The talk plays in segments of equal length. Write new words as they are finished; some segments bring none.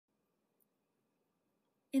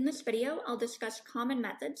In this video, I'll discuss common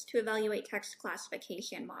methods to evaluate text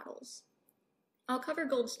classification models. I'll cover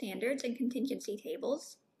gold standards and contingency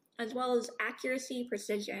tables, as well as accuracy,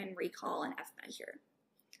 precision, recall, and F-measure.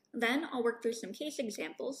 Then I'll work through some case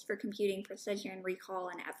examples for computing precision, recall,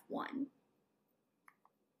 and F1.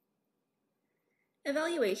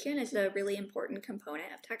 Evaluation is a really important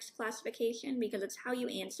component of text classification because it's how you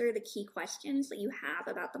answer the key questions that you have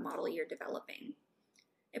about the model you're developing.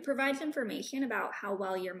 It provides information about how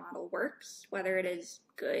well your model works, whether it is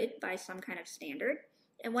good by some kind of standard,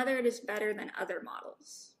 and whether it is better than other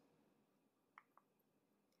models.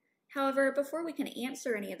 However, before we can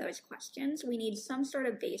answer any of those questions, we need some sort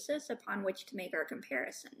of basis upon which to make our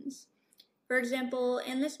comparisons. For example,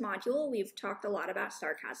 in this module, we've talked a lot about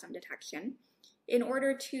sarcasm detection. In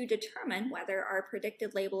order to determine whether our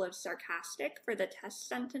predicted label of sarcastic for the test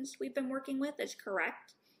sentence we've been working with is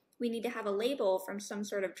correct, we need to have a label from some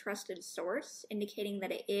sort of trusted source indicating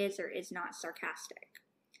that it is or is not sarcastic.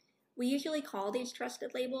 We usually call these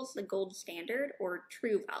trusted labels the gold standard or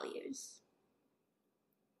true values.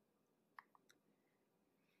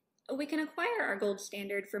 We can acquire our gold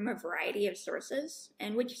standard from a variety of sources,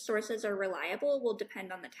 and which sources are reliable will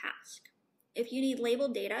depend on the task. If you need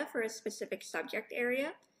labeled data for a specific subject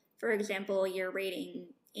area, for example, you're rating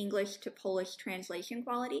English to Polish translation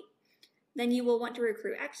quality, then you will want to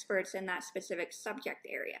recruit experts in that specific subject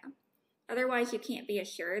area. Otherwise, you can't be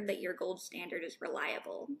assured that your gold standard is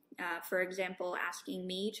reliable. For example, asking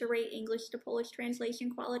me to rate English to Polish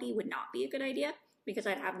translation quality would not be a good idea because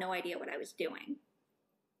I'd have no idea what I was doing.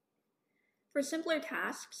 For simpler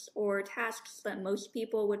tasks, or tasks that most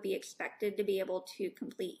people would be expected to be able to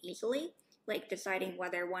complete easily, like deciding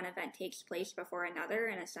whether one event takes place before another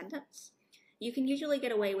in a sentence, you can usually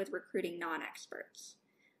get away with recruiting non-experts.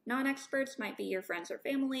 Non-experts might be your friends or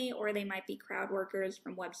family, or they might be crowd workers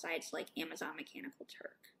from websites like Amazon Mechanical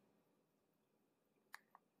Turk.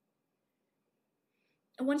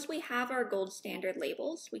 And once we have our gold standard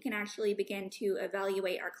labels, we can actually begin to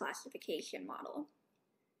evaluate our classification model.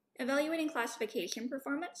 Evaluating classification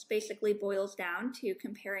performance basically boils down to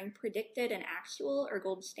comparing predicted and actual or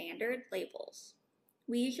gold standard labels.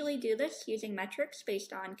 We usually do this using metrics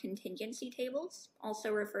based on contingency tables,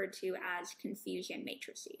 also referred to as confusion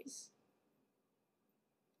matrices.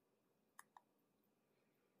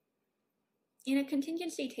 In a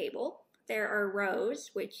contingency table, there are rows,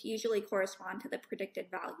 which usually correspond to the predicted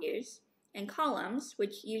values, and columns,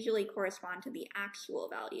 which usually correspond to the actual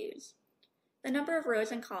values. The number of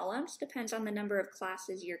rows and columns depends on the number of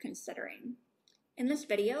classes you're considering. In this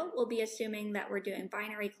video, we'll be assuming that we're doing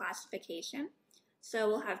binary classification, so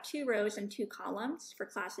we'll have 2 rows and 2 columns for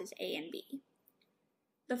classes A and B.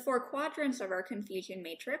 The 4 quadrants of our confusion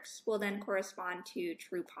matrix will then correspond to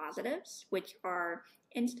true positives, which are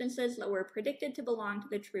instances that were predicted to belong to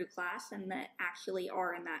the true class and that actually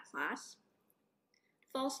are in that class.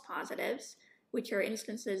 False positives, which are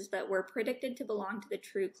instances that were predicted to belong to the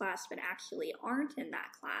true class but actually aren't in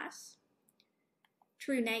that class.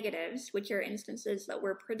 True negatives, which are instances that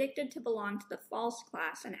were predicted to belong to the false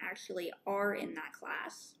class and actually are in that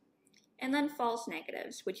class. And then false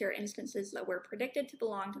negatives, which are instances that were predicted to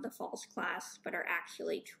belong to the false class but are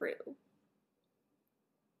actually true.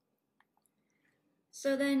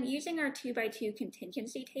 So then, using our 2x2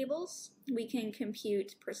 contingency tables, we can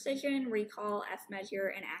compute precision, recall, F-measure,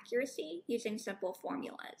 and accuracy using simple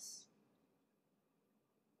formulas.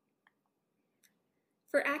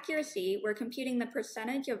 For accuracy, we're computing the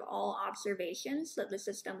percentage of all observations that the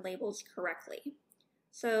system labels correctly.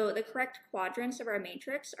 So the correct quadrants of our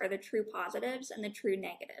matrix are the true positives and the true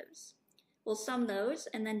negatives. We'll sum those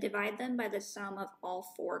and then divide them by the sum of all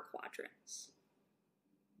 4 quadrants.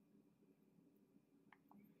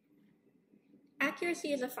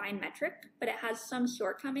 Accuracy is a fine metric, but it has some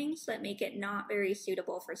shortcomings that make it not very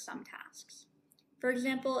suitable for some tasks. For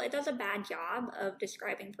example, it does a bad job of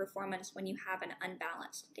describing performance when you have an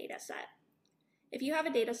unbalanced data set. If you have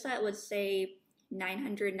a data set with, say,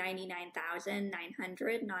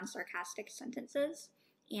 999,900 non-sarcastic sentences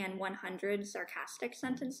and 100 sarcastic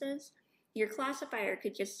sentences, your classifier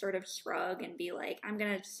could just sort of shrug and be like, I'm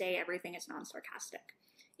going to say everything is non-sarcastic.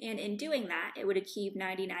 And in doing that, it would achieve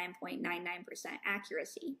 99.99%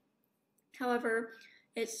 accuracy. However,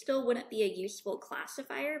 it still wouldn't be a useful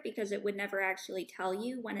classifier because it would never actually tell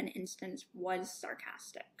you when an instance was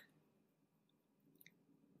sarcastic.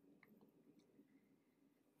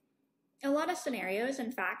 A lot of scenarios,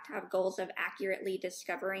 in fact, have goals of accurately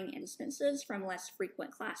discovering instances from less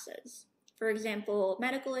frequent classes. For example,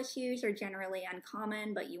 medical issues are generally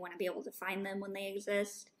uncommon, but you want to be able to find them when they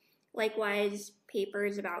exist. Likewise,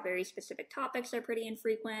 papers about very specific topics are pretty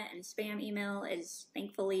infrequent, and spam email is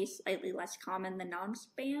thankfully slightly less common than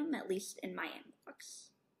non-spam, at least in my inbox.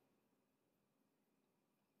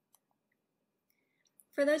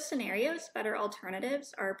 For those scenarios, better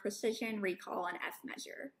alternatives are precision, recall, and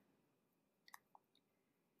F-measure.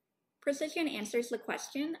 Precision answers the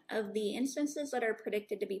question of the instances that are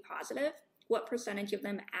predicted to be positive, what percentage of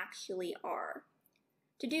them actually are.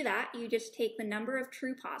 To do that, you just take the number of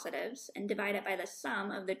true positives and divide it by the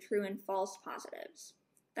sum of the true and false positives.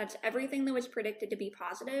 That's everything that was predicted to be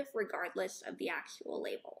positive, regardless of the actual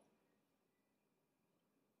label.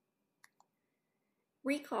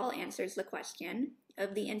 Recall answers the question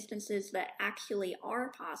of the instances that actually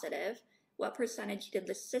are positive, what percentage did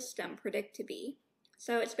the system predict to be?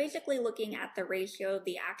 So it's basically looking at the ratio of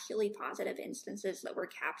the actually positive instances that were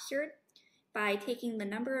captured by taking the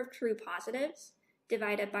number of true positives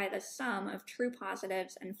divided by the sum of true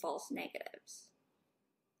positives and false negatives.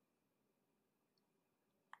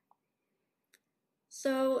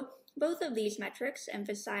 So both of these metrics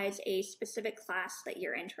emphasize a specific class that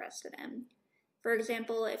you're interested in. For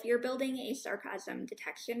example, if you're building a sarcasm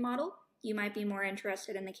detection model, you might be more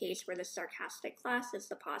interested in the case where the sarcastic class is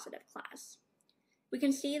the positive class. We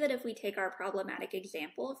can see that if we take our problematic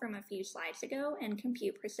example from a few slides ago and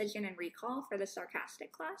compute precision and recall for the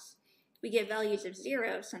sarcastic class, we get values of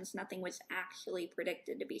 0 since nothing was actually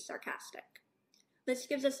predicted to be sarcastic. This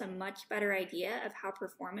gives us a much better idea of how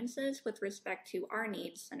performance is with respect to our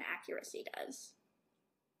needs than accuracy does.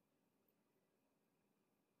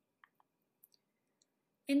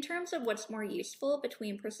 In terms of what's more useful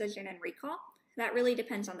between precision and recall, that really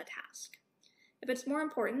depends on the task. If it's more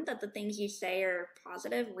important that the things you say are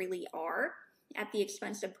positive really are, at the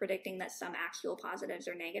expense of predicting that some actual positives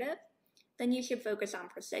are negative, then you should focus on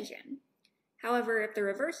precision. However, if the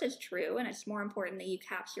reverse is true, and it's more important that you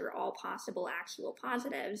capture all possible actual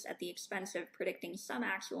positives at the expense of predicting some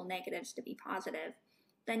actual negatives to be positive,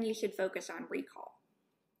 then you should focus on recall.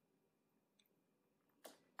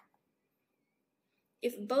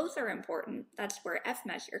 If both are important, that's where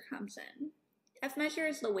F-measure comes in. F-measure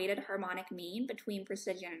is the weighted harmonic mean between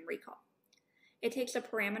precision and recall. It takes a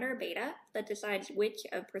parameter beta that decides which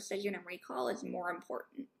of precision and recall is more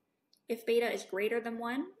important. If beta is greater than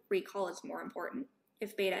 1, recall is more important.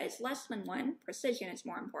 If beta is less than 1, precision is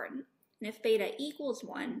more important. And if beta equals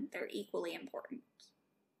 1, they're equally important.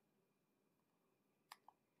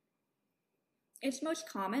 It's most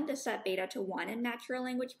common to set beta to 1 in natural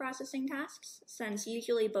language processing tasks, since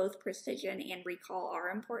usually both precision and recall are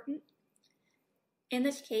important. In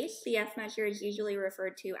this case, the F-measure is usually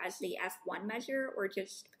referred to as the F1 measure or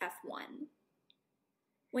just F1.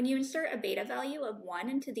 When you insert a beta value of 1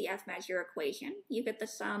 into the F-measure equation, you get the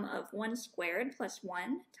sum of 1 squared plus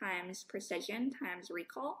 1 times precision times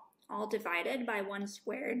recall, all divided by 1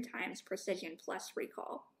 squared times precision plus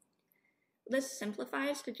recall. This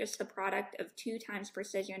simplifies to just the product of 2 times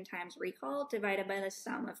precision times recall divided by the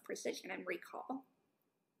sum of precision and recall.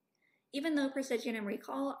 Even though precision and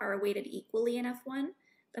recall are weighted equally in F1,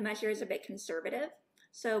 the measure is a bit conservative,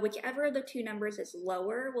 so whichever of the two numbers is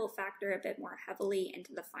lower will factor a bit more heavily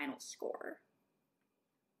into the final score.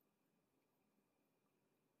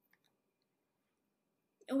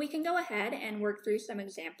 And we can go ahead and work through some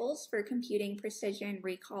examples for computing precision,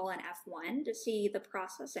 recall, and F1 to see the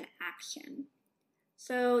process in action.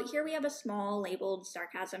 So here we have a small labeled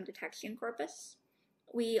sarcasm detection corpus.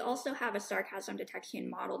 We also have a sarcasm detection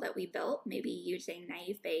model that we built, maybe using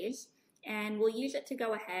naive Bayes, and we'll use it to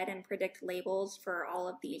go ahead and predict labels for all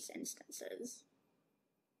of these instances.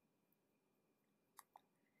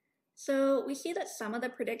 So we see that some of the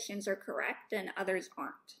predictions are correct and others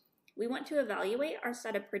aren't. We want to evaluate our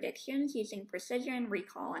set of predictions using precision,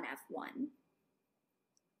 recall, and F1.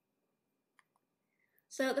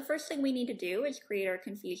 So the first thing we need to do is create our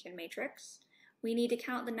confusion matrix. We need to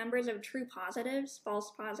count the numbers of true positives,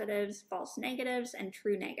 false negatives, and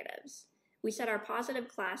true negatives. We set our positive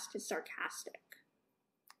class to sarcastic.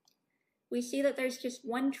 We see that there's just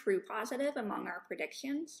one true positive among our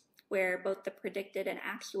predictions, where both the predicted and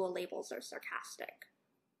actual labels are sarcastic.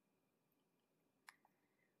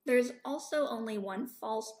 There's also only one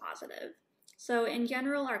false positive, so in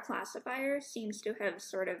general our classifier seems to have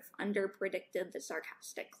sort of underpredicted the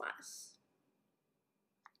sarcastic class.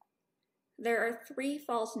 There are 3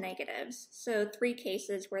 false negatives, so 3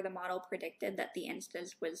 cases where the model predicted that the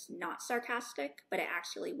instance was not sarcastic, but it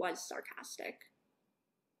actually was sarcastic.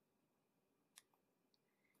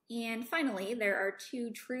 And finally, there are 2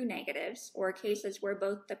 true negatives, or cases where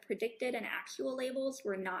both the predicted and actual labels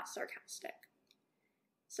were not sarcastic.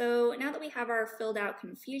 So now that we have our filled out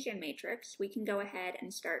confusion matrix, we can go ahead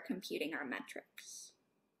and start computing our metrics.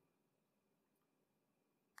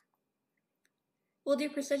 We'll do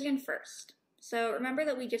precision first. So remember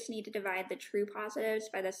that we just need to divide the true positives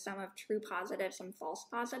by the sum of true positives and false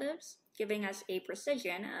positives, giving us a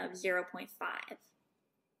precision of 0.5.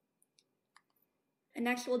 And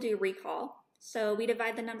next we'll do recall. So we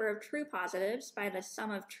divide the number of true positives by the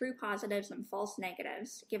sum of true positives and false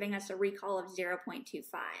negatives, giving us a recall of 0.25.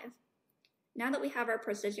 Now that we have our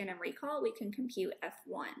precision and recall, we can compute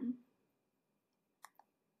F1.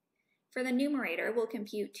 For the numerator, we'll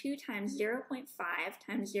compute 2 times 0.5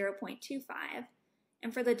 times 0.25,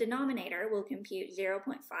 and for the denominator, we'll compute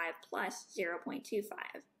 0.5 plus 0.25.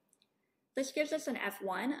 This gives us an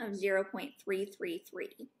F1 of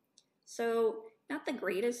 0.333. So, not the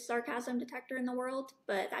greatest sarcasm detector in the world,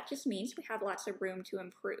 but that just means we have lots of room to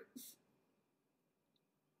improve.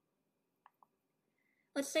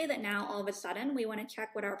 Let's say that now, all of a sudden, we want to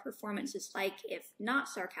check what our performance is like if not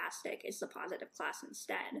sarcastic is the positive class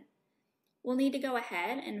instead. We'll need to go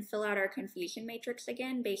ahead and fill out our confusion matrix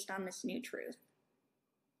again based on this new truth.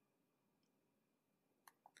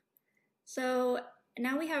 So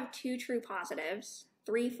now we have 2 true positives,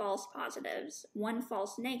 3 false positives, 1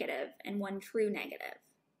 false negative, and 1 true negative.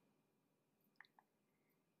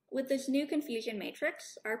 With this new confusion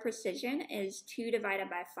matrix, our precision is 2 divided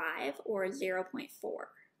by 5, or 0.4.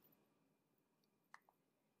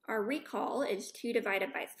 Our recall is 2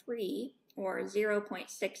 divided by 3, or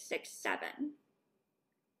 0.667.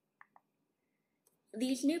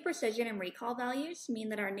 These new precision and recall values mean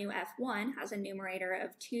that our new F1 has a numerator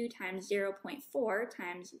of 2 times 0.4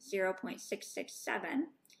 times 0.667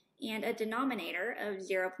 and a denominator of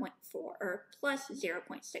 0.4 or plus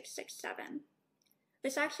 0.667.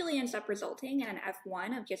 This actually ends up resulting in an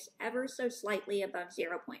F1 of just ever so slightly above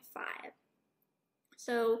 0.5.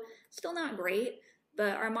 So still not great,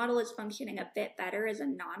 but our model is functioning a bit better as a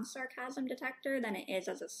non-sarcasm detector than it is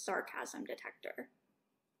as a sarcasm detector.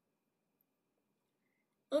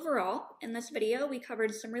 Overall, in this video, we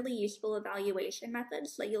covered some really useful evaluation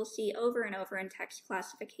methods that you'll see over and over in text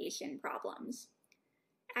classification problems.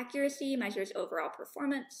 Accuracy measures overall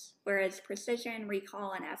performance, whereas precision,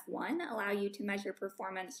 recall, and F1 allow you to measure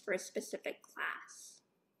performance for a specific class.